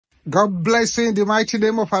God bless you in the mighty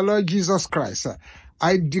name of our Lord Jesus Christ.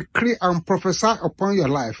 I decree and prophesy upon your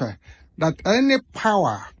life that any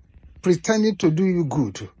power pretending to do you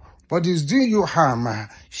good but is doing you harm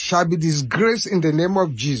shall be disgraced in the name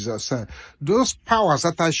of Jesus. Those powers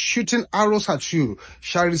that are shooting arrows at you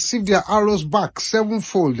shall receive their arrows back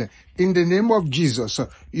sevenfold in the name of Jesus.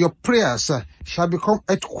 Your prayers shall become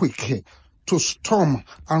earthquake to storm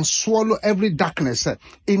and swallow every darkness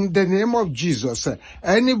in the name of Jesus.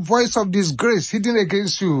 Any voice of disgrace hidden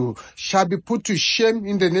against you shall be put to shame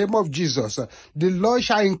in the name of Jesus. The Lord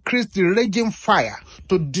shall increase the raging fire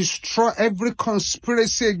to destroy every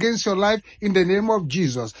conspiracy against your life in the name of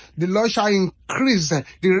Jesus. The Lord shall increase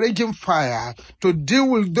the raging fire to deal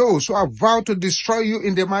with those who have vowed to destroy you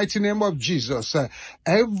in the mighty name of Jesus.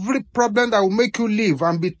 Every problem that will make you live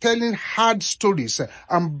and be telling hard stories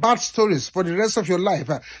and bad stories for the rest of your life,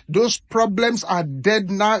 those problems are dead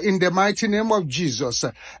now in the mighty name of Jesus.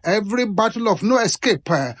 Every battle of no escape,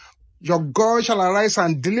 your God shall arise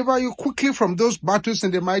and deliver you quickly from those battles in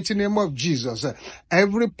the mighty name of Jesus.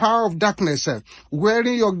 Every power of darkness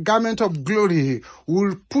wearing your garment of glory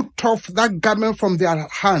will put off that garment from their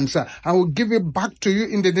hands and will give it back to you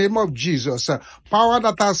in the name of Jesus. Power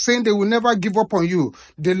that are saying they will never give up on you,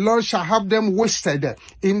 the Lord shall have them wasted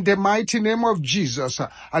in the mighty name of Jesus.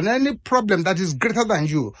 And any problem that is greater than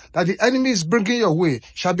you, that the enemy is bringing your way,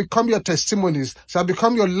 shall become your testimonies, shall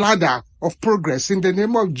become your ladder of progress in the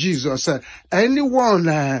name of Jesus.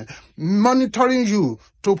 Anyone monitoring you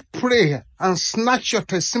to pray and snatch your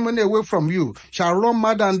testimony away from you shall run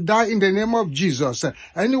mad and die in the name of Jesus.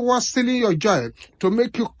 Anyone stealing your joy to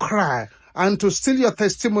make you cry and to steal your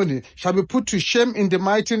testimony shall be put to shame in the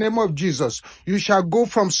mighty name of Jesus. You shall go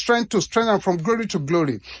from strength to strength and from glory to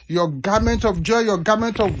glory. Your garment of joy, your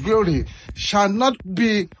garment of glory shall not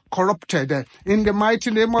be corrupted in the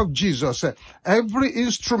mighty name of Jesus. Every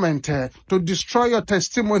instrument to destroy your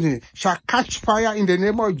testimony shall catch fire in the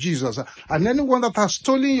name of Jesus. And anyone that has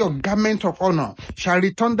stolen your garment of honor shall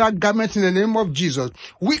return that garment in the name of Jesus.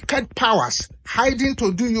 Wicked powers hiding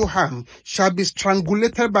to do you harm shall be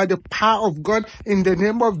strangulated by the power of God in the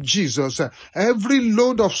name of Jesus. Every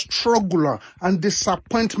load of struggle and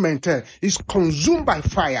disappointment is consumed by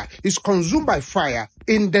fire, is consumed by fire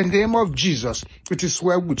in the name of Jesus. It is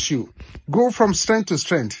well with you. Go from strength to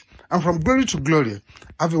strength and from glory to glory.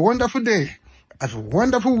 Have a wonderful day. Have a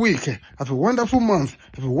wonderful week. Have a wonderful month.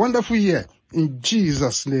 Have a wonderful year. In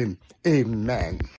Jesus' name, amen.